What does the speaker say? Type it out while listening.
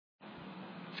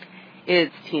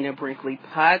It's Tina Brinkley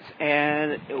Potts,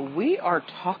 and we are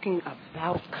talking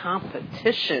about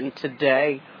competition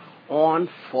today on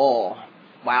fall.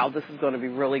 Wow, this is going to be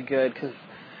really good because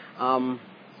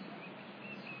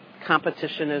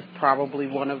competition is probably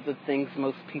one of the things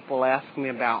most people ask me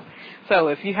about. So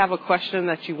if you have a question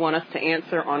that you want us to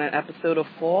answer on an episode of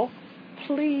Fall,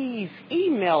 please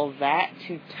email that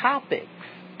to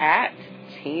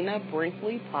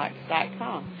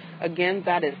topics@TinaBrinkleyPotts.com. Again,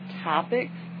 that is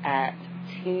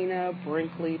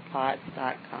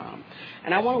topics@TinaBrinkleyPotts.com.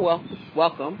 And I want to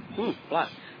welcome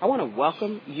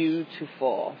you to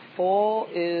Fall. Fall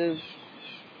is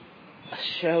a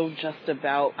show just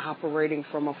about operating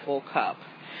from a full cup,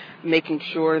 making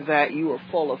sure that you are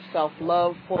full of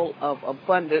self-love, full of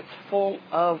abundance, full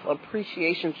of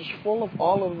appreciation, just full of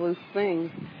all of those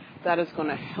things that is going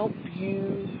to help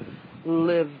you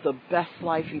live the best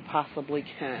life you possibly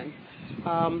can.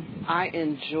 I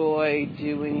enjoy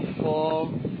doing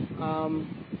fall.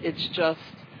 It's just,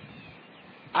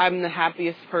 I'm the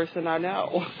happiest person I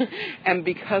know. And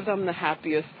because I'm the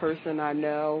happiest person I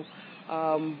know,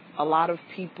 a lot of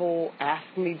people ask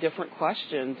me different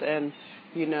questions. And,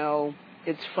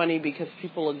 it's funny because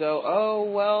people will go, oh,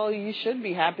 well, you should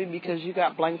be happy because you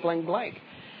got blank, blank, blank.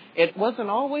 It wasn't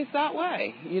always that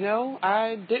way.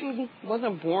 I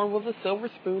wasn't born with a silver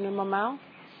spoon in my mouth.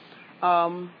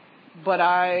 But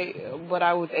I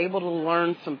was able to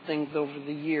learn some things over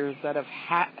the years that have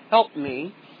helped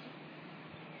me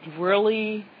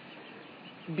really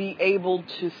be able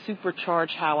to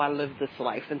supercharge how I live this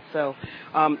life. And so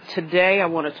today I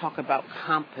want to talk about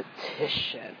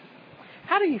competition.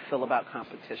 How do you feel about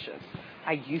competition?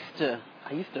 I used to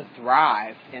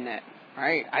thrive in it,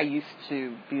 right? I used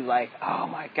to be like, oh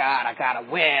my God, I gotta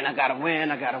win.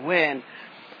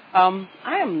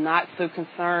 I am not so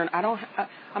concerned.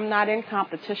 I'm not in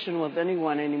competition with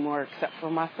anyone anymore except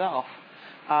for myself.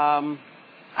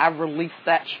 I've released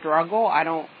that struggle. I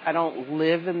don't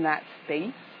live in that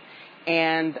space,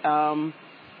 and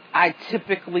I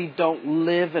typically don't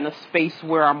live in a space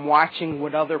where I'm watching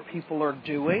what other people are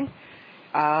doing.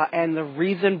 And the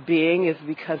reason being is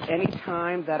because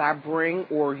anytime that I bring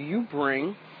or you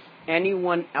bring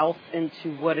anyone else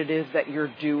into what it is that you're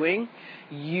doing,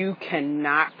 you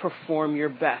cannot perform your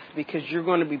best because you're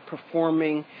going to be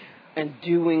performing and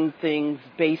doing things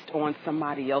based on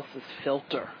somebody else's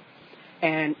filter.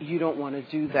 And you don't want to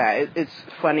do that. It's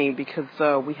funny because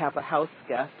we have a house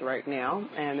guest right now,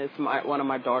 and it's one of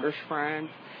my daughter's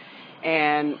friends,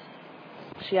 and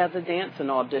she has a dancing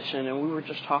audition, and we were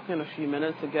just talking a few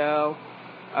minutes ago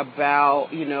about,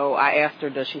 I asked her,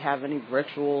 does she have any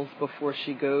rituals before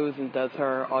she goes and does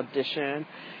her audition?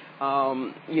 How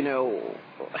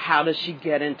does she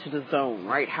get into the zone,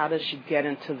 right? How does she get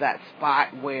into that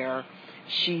spot where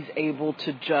she's able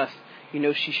to just,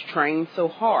 she's trained so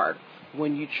hard.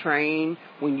 When you train,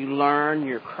 when you learn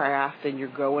your craft and you're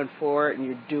going for it and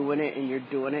you're doing it and you're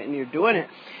doing it and you're doing it,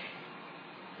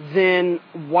 then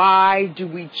why do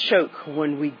we choke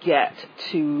when we get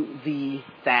to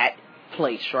that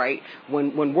place, right?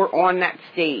 When we're on that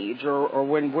stage or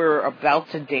when we're about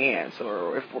to dance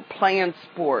or if we're playing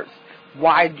sports,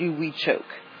 why do we choke?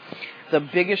 The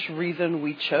biggest reason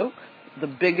we choke, the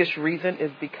biggest reason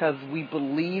is because we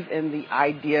believe in the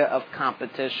idea of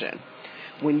competition.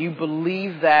 When you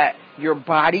believe that your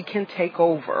body can take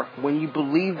over, when you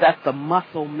believe that the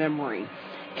muscle memory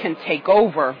can take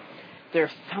over,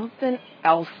 there's something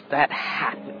else that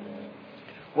happens.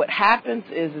 What happens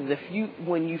is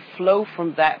when you flow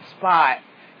from that spot,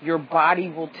 your body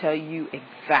will tell you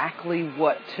exactly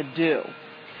what to do.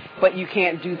 But you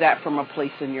can't do that from a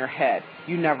place in your head.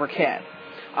 You never can.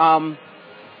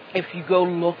 If you go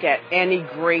look at any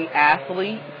great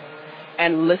athlete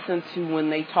and listen to when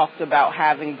they talked about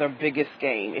having their biggest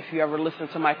game. If you ever listen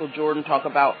to Michael Jordan talk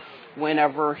about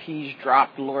whenever he's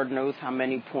dropped Lord knows how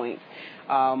many points,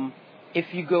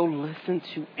 if you go listen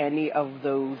to any of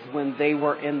those when they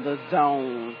were in the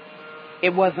zone,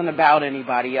 it wasn't about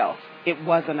anybody else. It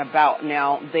wasn't about,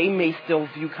 now, they may still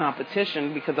view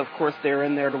competition because, of course, they're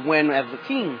in there to win as a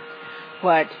team,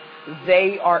 but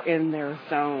they are in their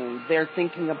zone. They're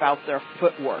thinking about their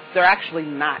footwork. They're actually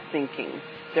not thinking.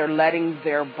 They're letting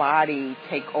their body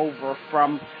take over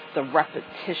from the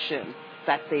repetition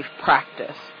that they've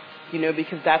practiced,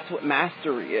 because that's what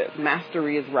mastery is.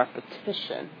 Mastery is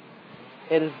repetition.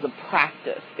 It is the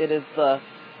practice. It is the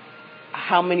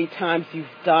how many times you've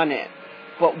done it.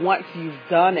 But once you've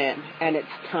done it and it's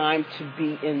time to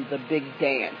be in the big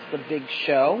dance, the big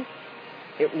show,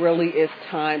 it really is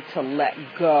time to let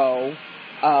go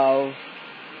of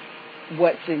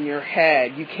what's in your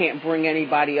head. You can't bring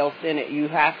anybody else in it. You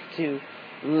have to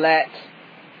let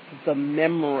the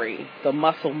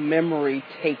muscle memory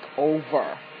take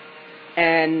over,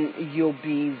 and you'll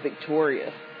be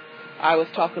victorious. I was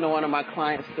talking to one of my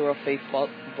clients through a Facebook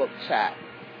chat,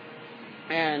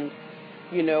 and,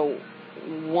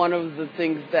 one of the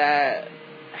things that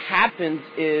happens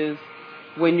is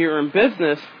when you're in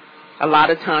business, a lot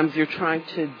of times you're trying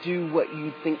to do what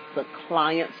you think the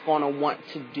client's going to want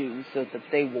to do so that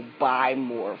they will buy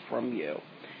more from you.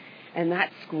 And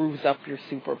that screws up your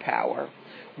superpower.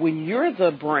 When you're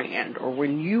the brand, or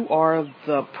when you are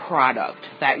the product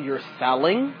that you're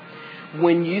selling,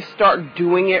 when you start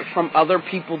doing it from other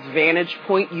people's vantage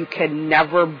point, you can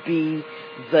never be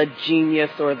the genius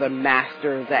or the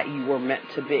master that you were meant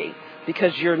to be,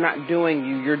 because you're not doing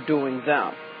you, you're doing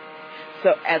them.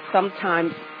 So at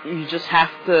sometimes you just have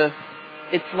to,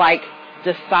 it's like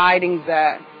deciding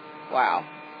that, wow,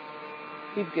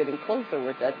 he's getting closer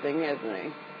with that thing, isn't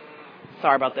he?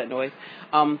 Sorry about that noise.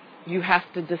 You have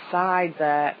to decide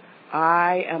that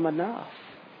I am enough.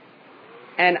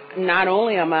 And not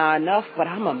only am I enough, but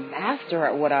I'm a master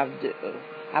at what I do.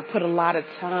 I put a lot of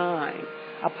time.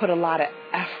 I put a lot of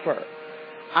effort.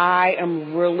 I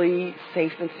am really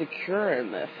safe and secure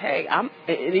in this. Hey,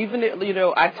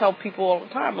 I tell people all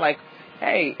the time, like,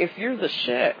 hey, if you're the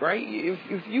shit, right?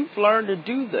 If you've learned to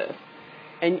do this,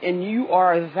 and you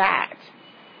are that,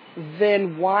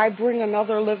 then why bring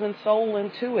another living soul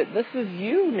into it? This is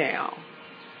you now.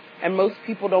 And most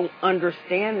people don't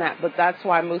understand that, but that's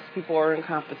why most people are in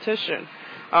competition.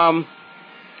 I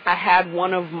had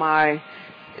one of my,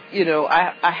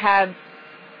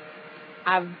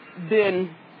 I've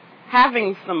been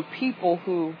having some people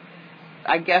who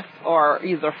I guess are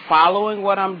either following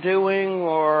what I'm doing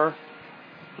or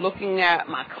looking at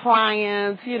my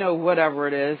clients, whatever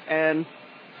it is. And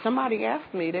somebody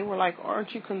asked me, they were like,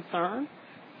 aren't you concerned?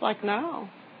 I was like, no.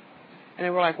 And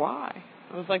they were like, why?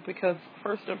 I was like, because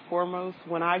first and foremost,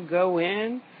 when I go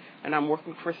in and I'm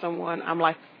working for someone, I'm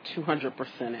like 200%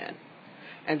 in.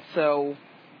 And so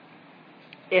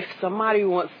if somebody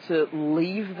wants to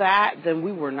leave that, then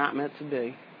we were not meant to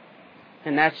be.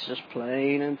 And that's just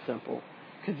plain and simple,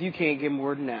 because you can't get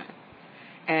more than that.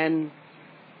 And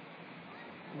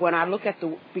when I look at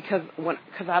because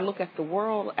I look at the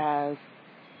world as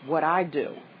what I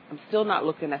do, I'm still not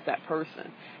looking at that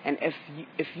person. And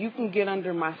if you can get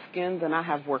under my skin, then I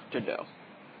have work to do.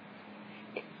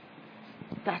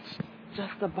 That's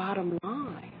just the bottom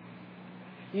line.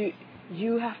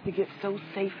 You have to get so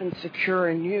safe and secure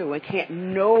in you, and can't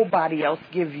nobody else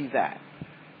give you that.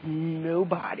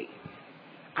 Nobody.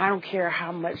 I don't care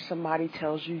how much somebody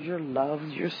tells you you're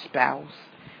loved, your spouse.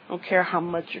 I don't care how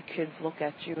much your kids look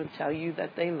at you and tell you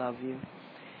that they love you.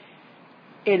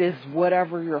 It is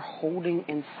whatever you're holding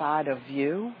inside of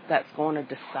you that's going to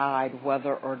decide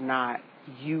whether or not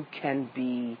you can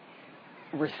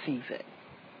receive it.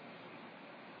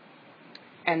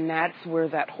 And that's where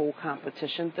that whole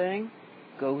competition thing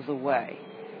goes away.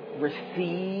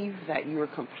 Receive that you're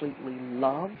completely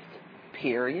loved,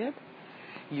 period.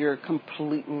 You're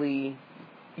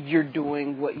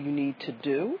doing what you need to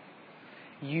do.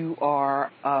 You are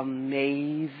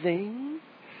amazing.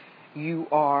 You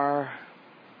are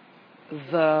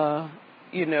the,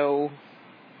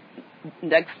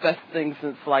 next best thing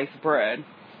since sliced bread.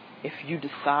 If you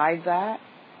decide that,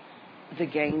 the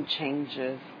game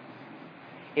changes.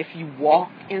 If you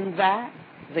walk in that,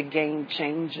 the game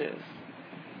changes.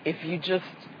 If you just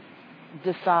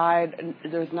decide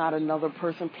there's not another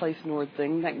person, place, nor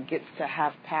thing that gets to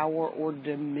have power or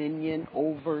dominion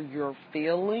over your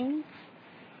feelings,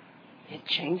 it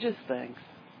changes things.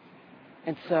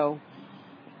 And so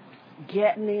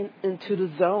getting into the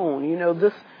zone,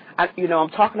 I'm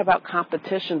talking about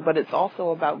competition, but it's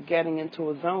also about getting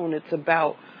into a zone. It's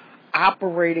about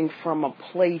operating from a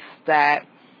place that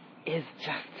is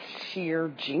just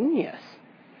sheer genius.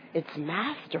 It's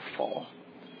masterful,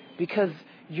 because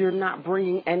you're not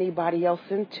bringing anybody else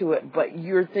into it, but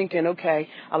you're thinking, okay,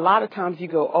 a lot of times you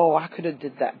go, oh, I could have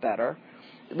did that better.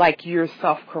 Like you're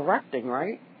self-correcting,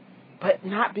 right? But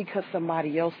not because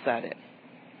somebody else said it.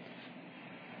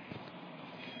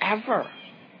 Ever.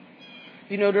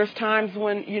 There's times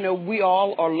when, we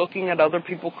all are looking at other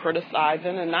people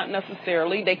criticizing, and not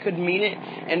necessarily, they could mean it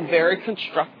in very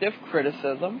constructive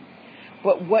criticism.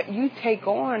 But what you take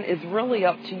on is really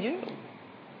up to you.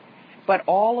 But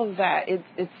all of that,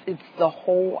 it's the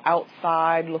whole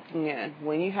outside looking in.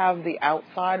 When you have the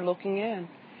outside looking in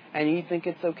and you think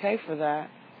it's okay for that,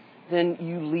 then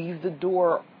you leave the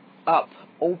door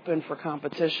open for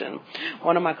competition.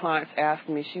 One of my clients asked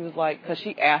me, she was like, because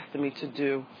she asked me to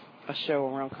do a show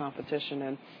around competition,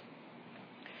 and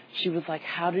she was like,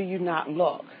 how do you not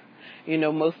look?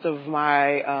 Most of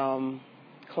my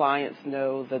clients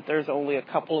know that there's only a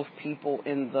couple of people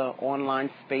in the online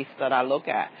space that I look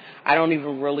at. I don't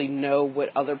even really know what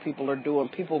other people are doing.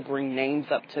 People bring names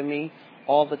up to me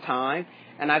all the time,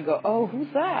 and I go, oh, who's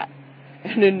that?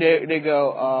 And then they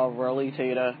go, oh, really,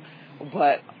 Tita?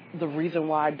 But the reason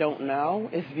why I don't know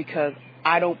is because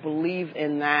I don't believe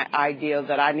in that idea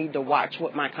that I need to watch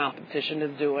what my competition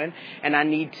is doing, and I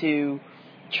need to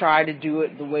try to do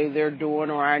it the way they're doing,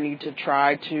 or I need to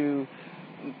try to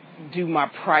do my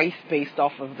price based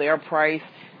off of their price.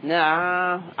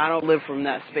 Nah, I don't live from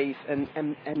that space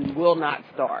and will not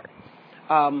start.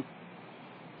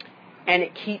 And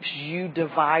it keeps you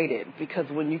divided, because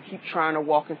when you keep trying to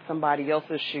walk in somebody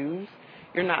else's shoes,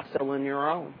 you're not filling your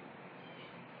own.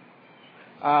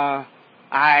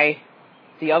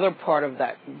 The other part of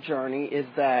that journey is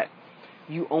that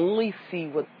you only see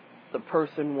what the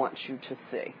person wants you to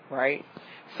see, right?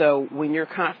 So when you're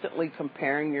constantly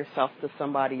comparing yourself to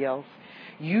somebody else,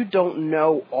 you don't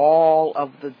know all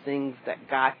of the things that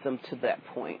got them to that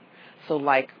point. So,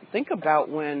 think about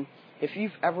if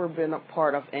you've ever been a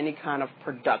part of any kind of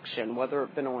production, whether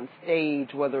it's been on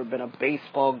stage, whether it's been a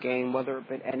baseball game, whether it's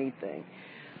been anything,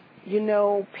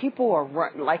 people are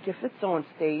if it's on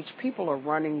stage, people are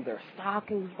running their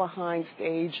stockings behind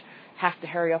stage, have to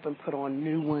hurry up and put on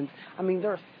new ones. I mean,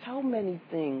 there are so many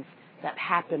things that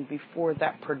happen before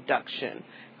that production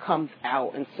comes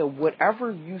out. And so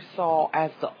whatever you saw as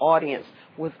the audience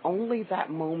was only that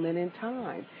moment in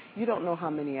time. You don't know how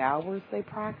many hours they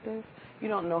practiced. You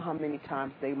don't know how many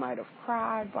times they might have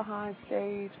cried behind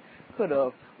stage, could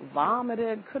have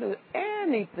vomited,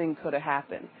 anything could have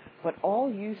happened. But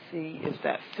all you see is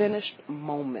that finished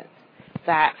moment,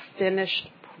 that finished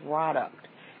product.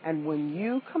 And when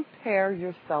you compare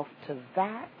yourself to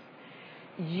that,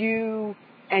 you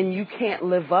can't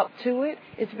live up to it,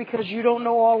 it's because you don't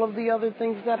know all of the other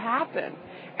things that happen.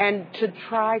 And to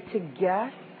try to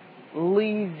guess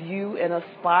leaves you in a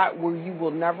spot where you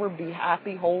will never be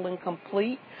happy, whole, and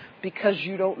complete, because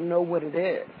you don't know what it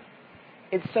is.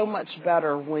 It's so much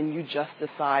better when you just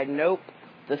decide, nope,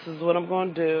 this is what I'm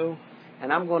going to do,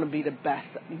 and I'm going to be the best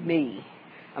me.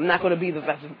 I'm not going to be the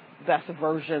best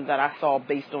version that I saw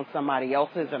based on somebody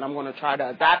else's, and I'm going to try to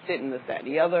adapt it and this, that,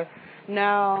 and the other.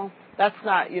 No, that's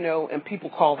not, and people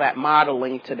call that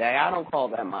modeling today. I don't call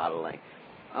that modeling.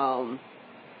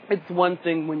 It's one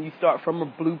thing when you start from a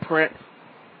blueprint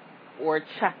or a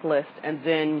checklist, and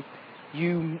then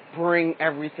you bring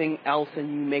everything else and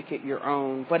you make it your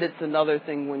own. But it's another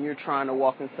thing when you're trying to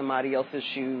walk in somebody else's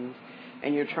shoes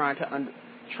and you're trying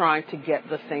to get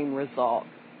the same result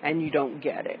and you don't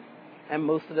get it. And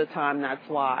most of the time that's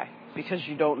why, because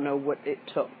you don't know what it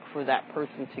took for that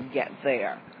person to get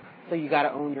there. So you got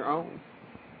to own your own,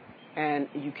 and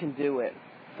you can do it.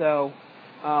 So,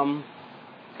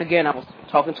 again, I was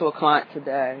talking to a client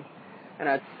today, and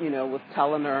I, was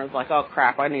telling her, I was like, oh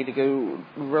crap, I need to go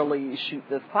really shoot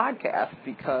this podcast,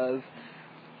 because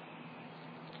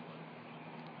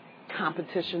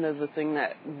competition is a thing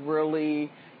that really,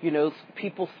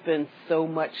 people spend so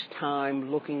much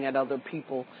time looking at other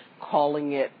people,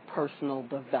 calling it personal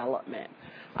development.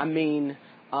 I mean,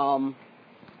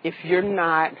 if you're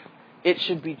not, it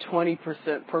should be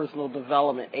 20% personal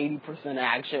development, 80%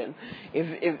 action.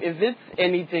 If it's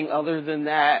anything other than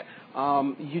that,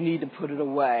 you need to put it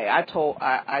away. I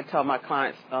tell my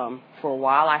clients, for a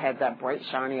while I had that bright,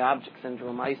 shiny object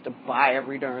syndrome. I used to buy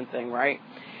every darn thing, right?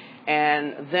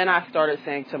 And then I started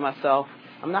saying to myself,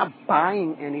 I'm not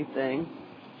buying anything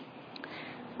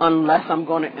unless I'm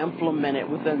going to implement it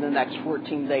within the next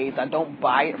 14 days. I don't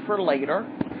buy it for later.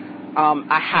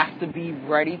 I have to be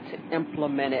ready to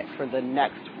implement it for the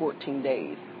next 14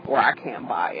 days, or I can't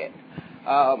buy it.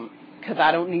 Because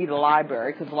I don't need a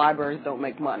library, because libraries don't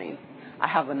make money. I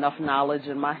have enough knowledge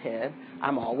in my head.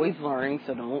 I'm always learning,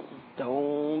 so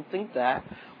don't think that.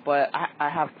 But I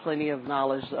have plenty of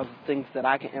knowledge of things that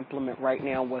I can implement right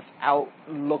now without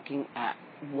looking at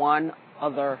one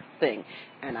other thing.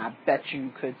 And I bet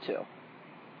you could too.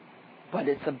 But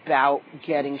it's about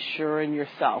getting sure in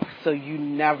yourself so you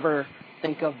never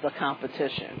think of the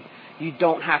competition. You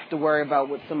don't have to worry about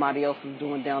what somebody else is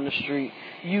doing down the street.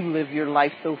 You live your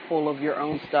life so full of your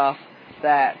own stuff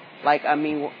that,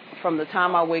 from the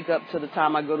time I wake up to the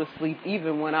time I go to sleep,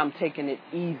 even when I'm taking it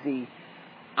easy,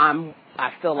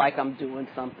 I feel like I'm doing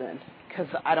something, because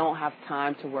I don't have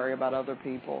time to worry about other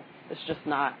people. It's just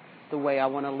not the way I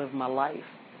want to live my life.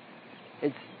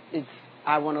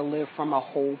 I want to live from a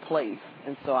whole place,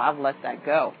 and so I've let that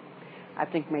go. I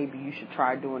think maybe you should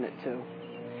try doing it too.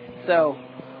 So,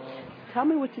 tell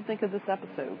me what you think of this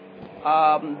episode.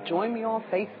 Join me on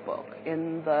Facebook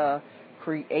in the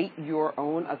create your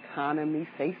own economy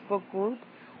Facebook group,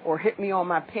 or hit me on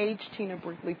my page, Tina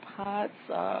Brinkley Potts,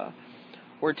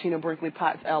 or Tina Brinkley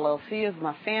Potts LLC is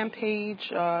my fan page.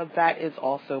 That is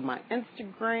also my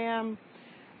Instagram.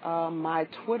 My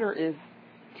Twitter is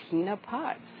Tina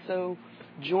Potts. So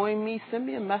join me, send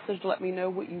me a message, let me know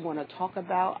what you want to talk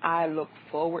about. I look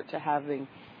forward to having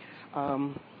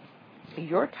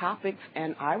your topics,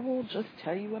 and I will just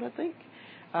tell you what I think.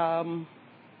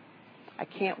 I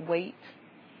can't wait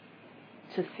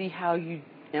to see how you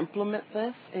implement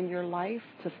this in your life,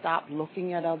 to stop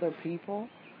looking at other people,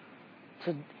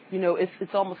 to,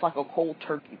 it's almost like a cold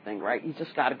turkey thing, right? You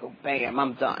just got to go, bam,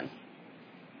 I'm done.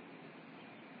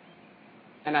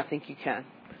 And I think you can.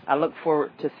 I look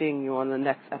forward to seeing you on the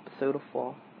next episode of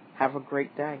Fall. Have a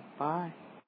great day. Bye.